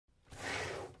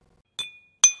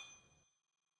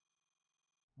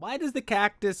Why does the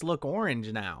cactus look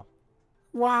orange now?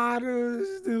 Why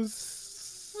does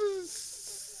this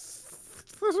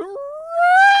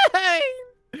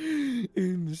rain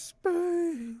in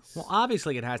space? Well,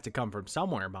 obviously it has to come from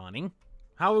somewhere, Bonnie.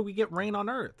 How would we get rain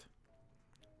on Earth?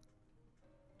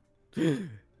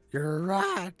 You're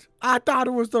right. I thought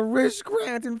it was the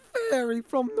rich-granting fairy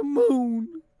from the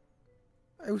moon.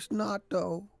 It was not,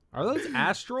 though. Are those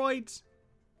asteroids?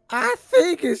 I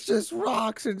think it's just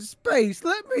rocks in space.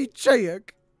 Let me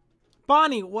check.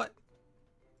 Bonnie, what?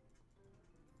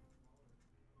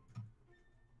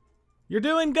 You're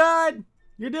doing good.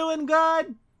 You're doing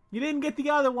good. You didn't get the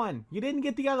other one. You didn't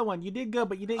get the other one. You did good,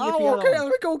 but you didn't get the other okay. one. Let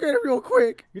me go get it real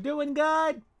quick. You're doing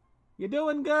good. You're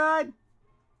doing good.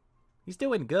 He's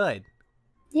doing good.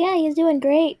 Yeah, he's doing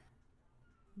great.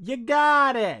 You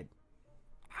got it.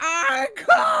 I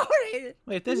got it.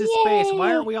 Wait, if this is space,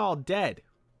 why aren't we all dead?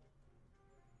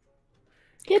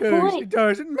 Good point. It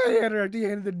doesn't matter at the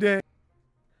end of the day.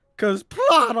 Because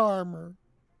plot armor.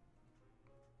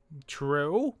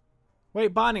 True.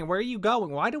 Wait, Bonnie, where are you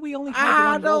going? Why do we only have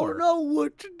I one door? don't know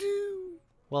what to do.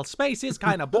 Well, space is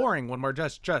kind of boring when we're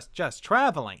just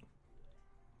traveling.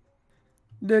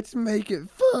 Let's make it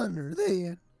funner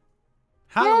then.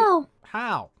 How?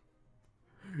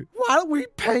 Why don't we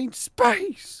paint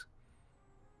space?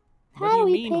 What do you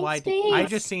mean? Why? I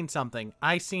just seen something.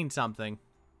 I seen something.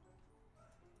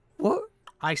 What?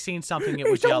 I seen something. It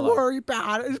was Don't yellow. worry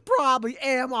about it. It's probably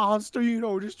a monster, you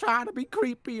know, just trying to be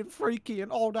creepy and freaky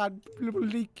and all that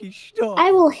leaky stuff.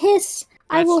 I will hiss.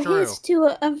 I will true. hiss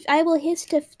to. I will hiss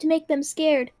to make them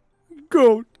scared.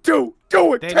 Go do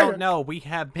it. They Ted. don't know. We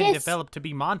have been Hiss. developed to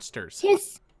be monsters.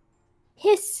 Hiss.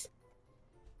 Hiss.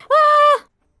 Ah!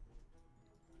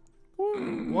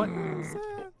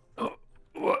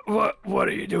 What? What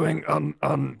are you doing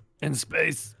in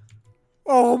space?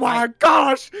 Oh my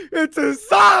gosh! It's a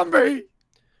zombie!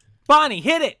 Bonnie,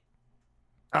 hit it.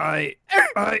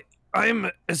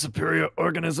 I'm a superior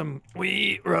organism.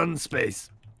 We run space.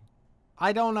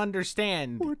 I don't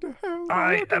understand. What the hell?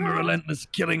 I am a relentless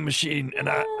killing machine, and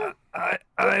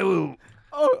I will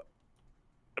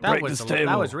break this table.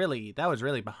 That was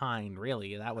really behind.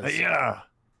 Really, that was. Yeah.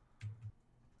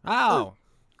 Oh.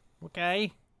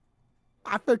 Okay.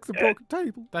 I fixed the broken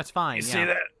table. That's fine. You yeah. see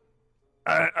that?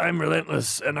 I'm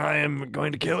relentless, and I am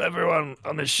going to kill everyone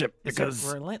on this ship Is because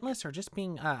it relentless or just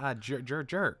being a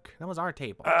jerk? That was our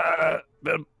table.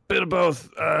 bit of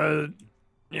both.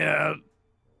 Yeah.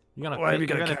 You gonna Why have you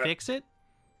got a gonna cat? fix it?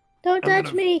 Don't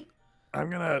touch me. I'm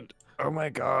gonna. Oh my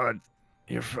God,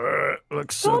 your fur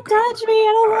looks so Don't good. touch me.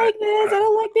 I don't like this. I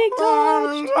don't like being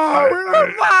touched. Oh, it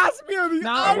reminds me of the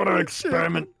No. I want to ugly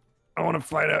experiment. I want to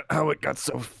find out how it got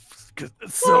so.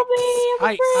 It's so Help me.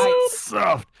 I'm afraid.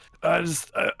 soft. I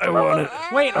want it.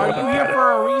 Wait, are you here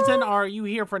for a reason or are you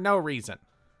here for no reason?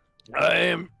 I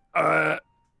am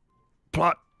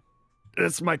plot.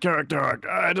 It's my character arc.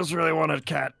 I just really want a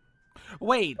cat.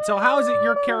 Wait, so how is it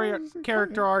your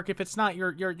character arc if it's not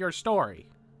your story?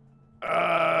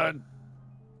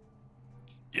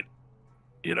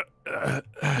 You know.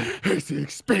 It's the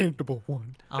expandable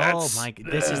one. Oh my!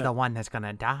 This is the one that's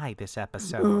gonna die this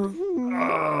episode.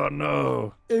 Oh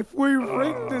no. If we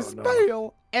ring this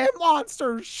bell, a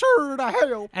monster's sure to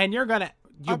help. And you're gonna.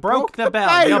 You I broke the bell.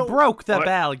 bell. You broke the What?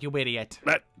 bell, you idiot.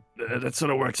 That sort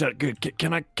of works out good.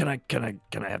 Can I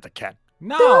have the cat?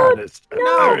 No. I just- No,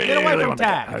 I get away really from want the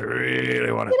cat. Tag. I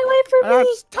really want it. Get away from me.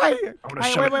 That's tight. I'm gonna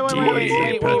Wait, shove wait, it wait, deep wait,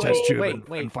 wait, into the test tube wait,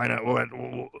 wait. and find out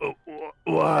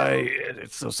why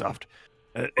it's so soft.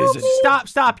 Is it?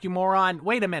 Stop, you moron.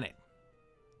 Wait a minute.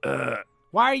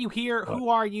 Why are you here? What? Who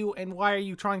are you? And why are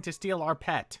you trying to steal our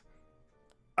pet?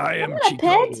 I am not a Chico.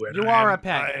 pet. and You I are am- a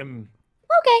pet. I am.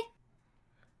 Okay.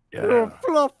 You're a Yeah.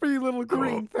 fluffy little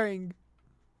green thing.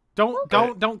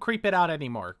 Don't creep it out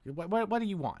anymore. What do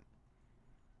you want?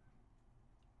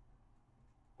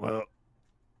 Well,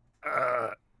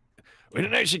 we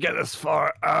didn't actually get this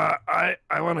far. I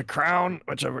want a crown,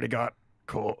 which I've already got.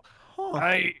 Cool. Huh.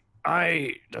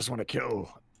 I just want to kill.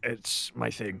 It's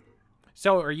my thing.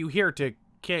 So are you here to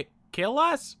kill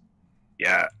us?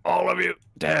 Yeah, all of you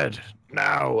dead.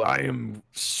 Now I am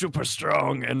super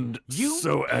strong and You-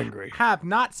 so angry. Have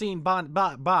not seen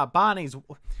Bonnie's.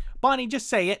 Bonnie, just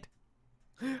say it.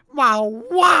 My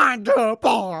wind-up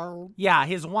arm. Yeah,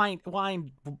 his wine.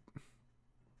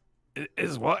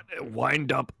 Is what?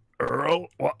 Wind up Earl?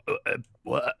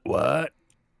 What?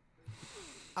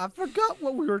 I forgot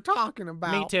what we were talking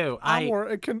about. Me too. I'm more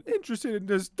interested in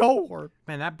this door.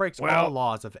 Man, that breaks Well- all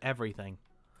laws of everything.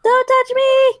 Don't touch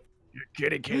me. You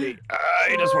kitty.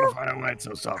 I just want to find out why it's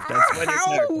so soft. That's when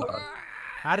you're Ow!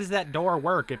 How does that door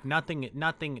work if nothing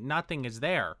is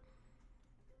there?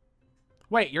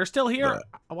 Wait, you're still here?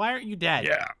 Why aren't you dead?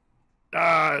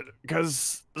 Yeah.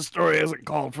 Because the story hasn't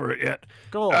called for it yet.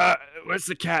 Cool. Where's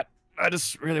the cat? I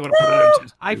just really want to put it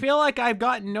into. I feel like I've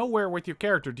gotten nowhere with your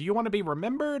character. Do you want to be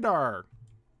remembered or?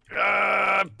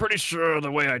 I'm pretty sure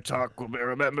the way I talk will be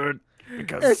remembered.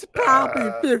 Because It's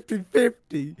probably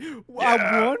 50-50.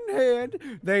 yeah. On one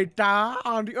hand, they die.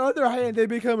 On the other hand, they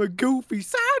become a goofy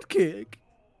sidekick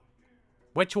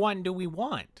Which one do we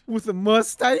want? with a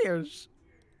mustache.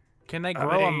 Can they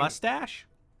grow a mustache?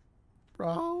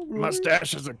 Probably.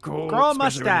 mustaches are cool. Grow a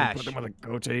especially when you mustache. Put them with a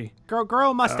goatee.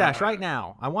 Grow a mustache right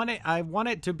now. I want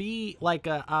it to be like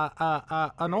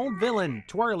an old villain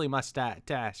twirly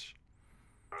mustache.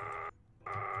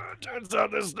 Turns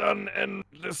out this done in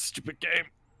this stupid game.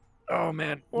 Oh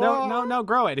man. No,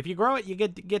 grow it. If you grow it, you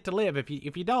get to live. If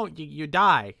you don't, you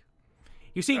die.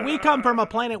 You see, we come from a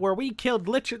planet where we killed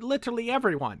literally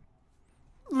everyone.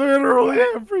 Literally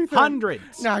everything.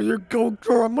 Hundreds. Now you go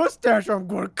grow a mustache, I'm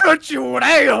gonna cut you in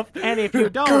half. And if you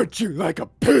don't, cut you like a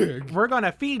pig. we're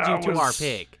gonna feed you to our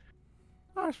pig.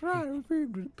 That's right. we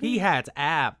feed the pig. He has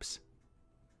abs.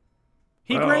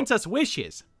 He Well- grants us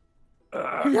wishes.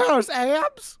 He has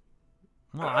abs.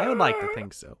 Well, I would like to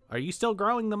think so. Are you still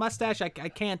growing the mustache? I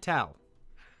can't tell.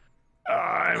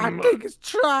 I think it's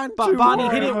trying But to. Bonnie,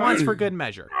 hit it once for good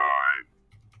measure.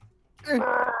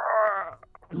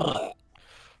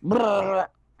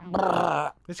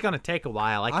 It's gonna take a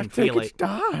while. I can think feel it's it.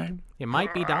 dying. It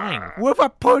might be dying. What if I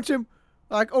punch him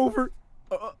like over?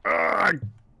 Grow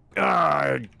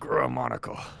a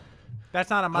monocle. That's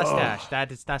not a mustache.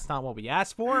 That's not what we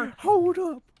asked for. Hold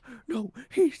up. No,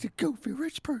 he's the goofy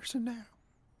rich person now.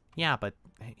 Yeah, but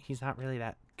he's not really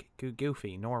that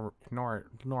goofy, nor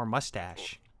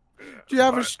mustache. Do you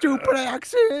have a stupid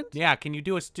accent? Yeah, can you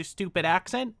do a stupid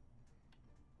accent?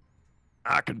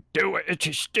 I can do it.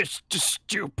 It's just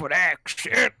stupid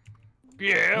accent.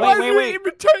 Yeah. Wait.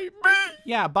 Imitate me.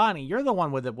 Yeah, Bonnie, you're the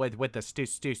one with the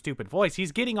stupid voice.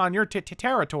 He's getting on your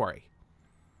territory.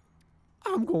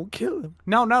 I'm gonna kill him.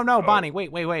 No, Bonnie.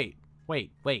 Wait.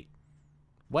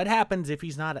 What happens if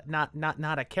he's not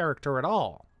a character at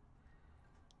all?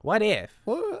 What if?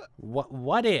 What?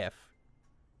 What if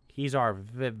he's our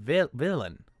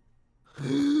villain?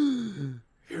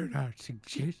 You're not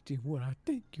suggesting what I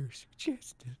think you're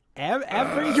suggesting.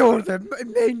 Every You're the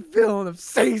main villain of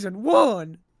season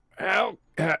 1. How?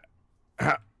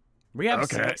 we have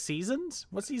Okay. seasons.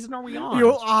 What season are we on?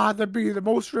 You'll either be the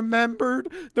most remembered,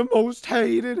 the most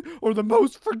hated, or the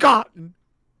most forgotten.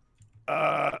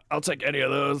 I'll take any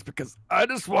of those because I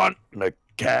just want the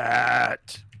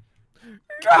cat.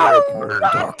 Go, Give me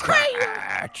the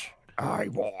cat. I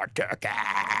want a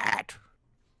cat.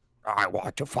 I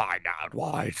want to find out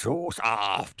why it's so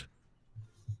soft.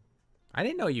 I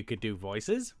didn't know you could do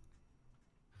voices.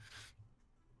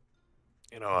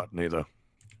 You know what? Neither.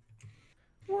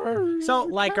 So,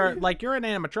 like you're an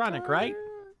animatronic, right?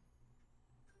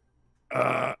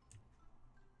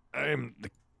 I'm the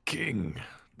king,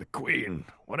 the queen,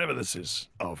 whatever this is,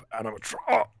 of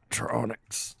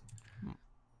animatronics.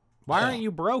 Why aren't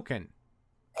you broken?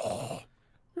 You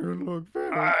look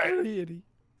very pretty.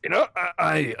 You know,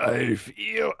 I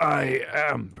feel I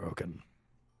am broken.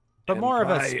 But And more of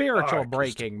a my spiritual arc is-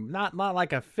 breaking, not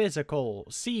like a physical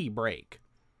C break.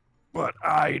 But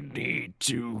I need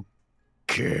to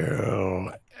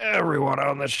kill everyone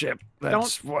on the ship.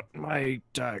 That's what my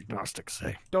diagnostics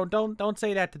say. Don't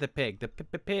say that to the pig.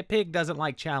 The pig doesn't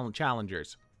like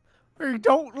challengers. He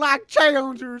don't like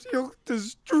challengers. He'll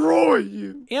destroy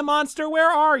you. Monster, where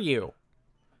are you?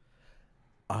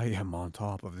 I am on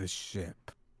top of this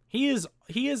ship. He is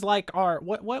like our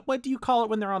what do you call it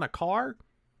when they're on a car?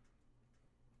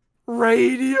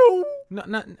 Radio?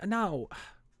 No.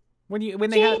 When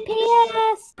they have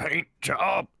GPS. Paint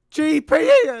job.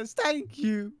 GPS, thank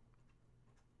you.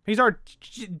 he's our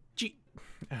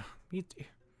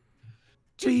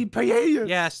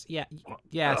GPS.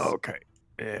 yes. Okay.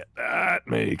 Yeah, that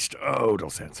makes total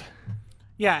sense.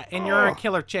 Yeah, and you're a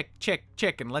killer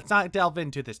chicken. Let's not delve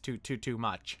into this too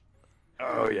much.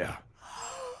 Oh, yeah.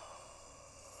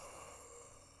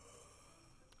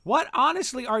 What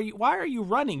honestly are you? Why are you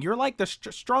running? You're like the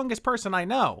strongest person I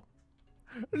know.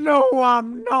 No,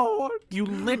 I'm not. You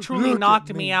literally Look knocked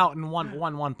at me me. out in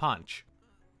one punch.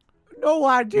 No,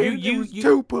 I didn't. It was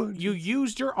 2 punches. You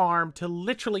used your arm to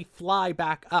literally fly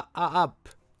back up.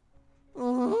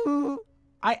 Mhm.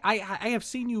 I have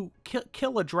seen you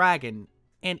kill a dragon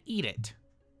and eat it.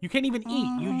 You can't even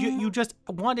eat. You just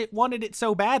wanted it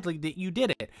so badly that you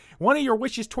did it. One of your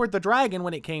wishes toward the dragon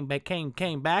when it came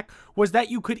back was that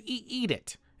you could eat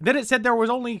it. Then it said there was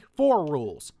only 4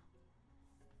 rules.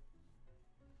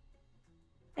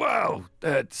 Wow,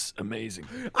 that's amazing.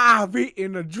 I've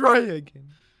eaten a dragon.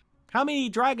 How many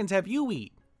dragons have you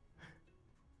eaten?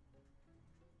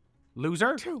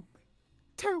 Loser?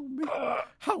 Tell me,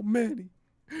 how many?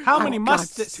 How many I've got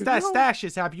to know.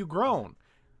 mustaches have you grown?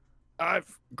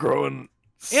 I've grown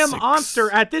M. 6.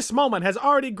 Monster at this moment has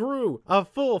already grew a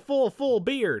full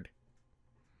beard.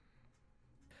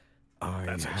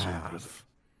 That's actually have. impressive.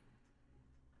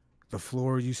 The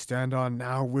floor you stand on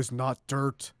now was not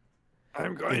dirt.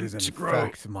 I'm It going is in to grow.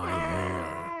 fact my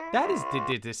hair. That is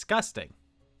disgusting.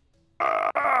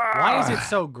 Why is it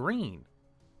so green?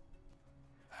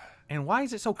 And why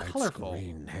is it so It's colorful?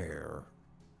 green hair.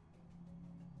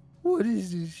 What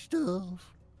is this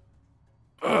stuff?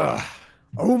 Ugh.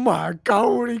 Oh my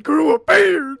God, he grew a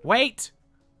beard. Wait!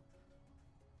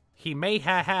 He may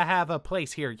have a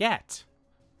place here yet.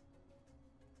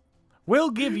 We'll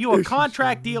give you a This is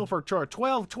contract so deal for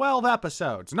 12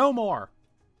 episodes. No more.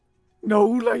 No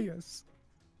less.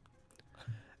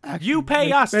 Actually, You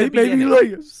pay us to be maybe in it.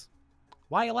 less.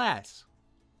 Why less?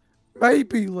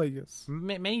 Maybe less.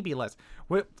 Maybe less.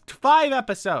 5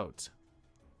 episodes.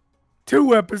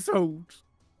 2 episodes.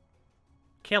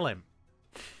 Kill him.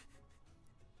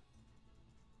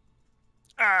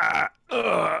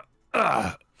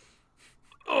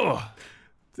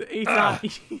 He's not.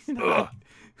 He's not.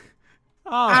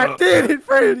 Oh, I did it,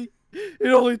 Freddy. It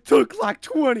only took like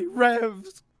 20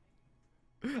 revs.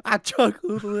 I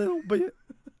chuckled a little bit.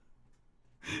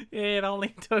 it only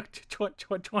took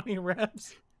 20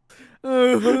 reps.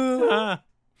 Uh-huh.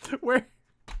 Where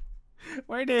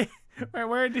did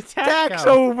Tax Tax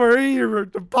go? over here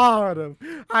at the bottom.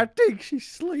 I think she's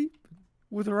sleeping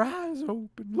with her eyes open.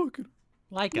 Look at her.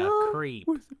 Like a No. creep.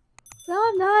 With No,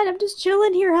 I'm not. I'm just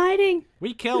chilling here hiding.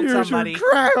 We killed Here's somebody. her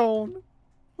crown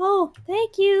Oh,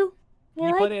 thank you. I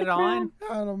You like put the it crown.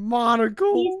 on? and a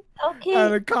monocle Okay.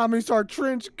 and a commissar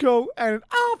trench coat and an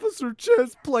officer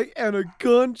chest plate and a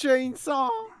gun chainsaw.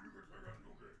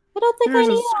 I don't think Here's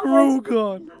I a need all screw this.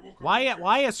 gun.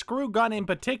 Why a screw gun in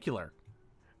particular?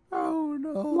 Oh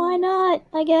no. Why not?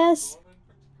 I guess.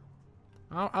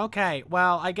 Oh, okay.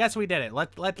 Well, I guess we did it.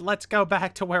 Let's go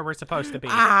back to where we're supposed to be.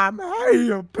 I'm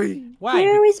happy. Why?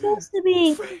 Where are we supposed to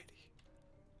be?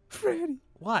 Freddy,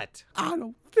 What? I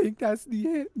don't think that's the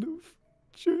end of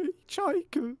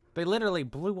Chica. They literally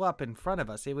blew up in front of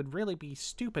us. It would really be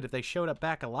stupid if they showed up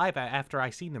back alive after I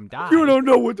seen them die. You don't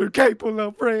know what they're capable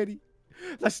of, Freddy.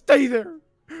 Let's stay there.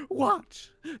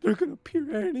 Watch. They're gonna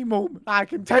appear at any moment. I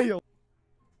can tell.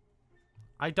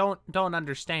 I don't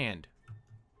understand.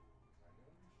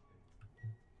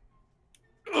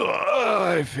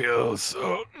 I feel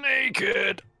so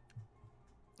naked.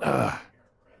 I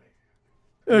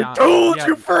Yeah, told yeah.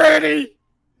 you, Freddy.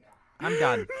 I'm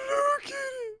done.